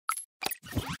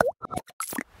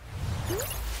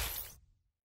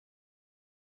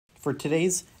For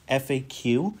today's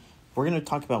FAQ, we're going to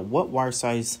talk about what wire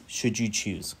size should you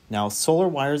choose. Now, solar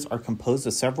wires are composed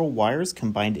of several wires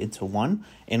combined into one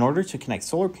in order to connect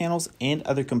solar panels and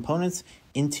other components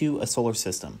into a solar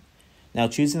system. Now,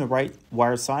 choosing the right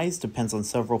wire size depends on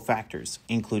several factors,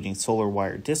 including solar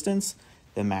wire distance,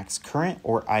 the max current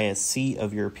or ISC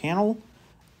of your panel,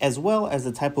 as well as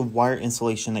the type of wire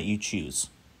insulation that you choose.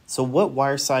 So what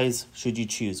wire size should you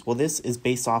choose? Well, this is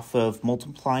based off of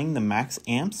multiplying the max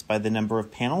amps by the number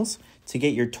of panels to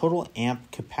get your total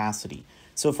amp capacity.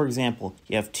 So for example,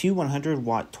 you have two 100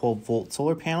 watt 12 volt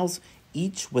solar panels,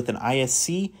 each with an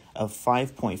ISC of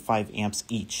 5.5 amps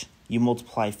each. You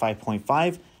multiply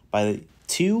 5.5 by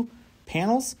 2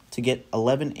 panels to get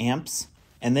 11 amps,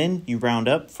 and then you round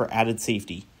up for added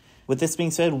safety. With this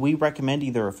being said, we recommend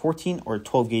either a 14 or a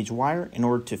 12 gauge wire in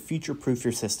order to future-proof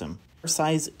your system. Wire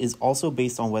size is also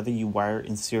based on whether you wire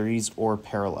in series or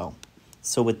parallel.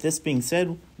 So with this being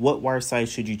said, what wire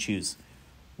size should you choose?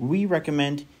 We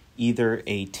recommend either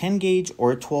a 10 gauge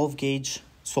or a 12 gauge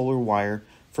solar wire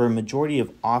for a majority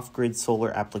of off-grid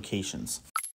solar applications.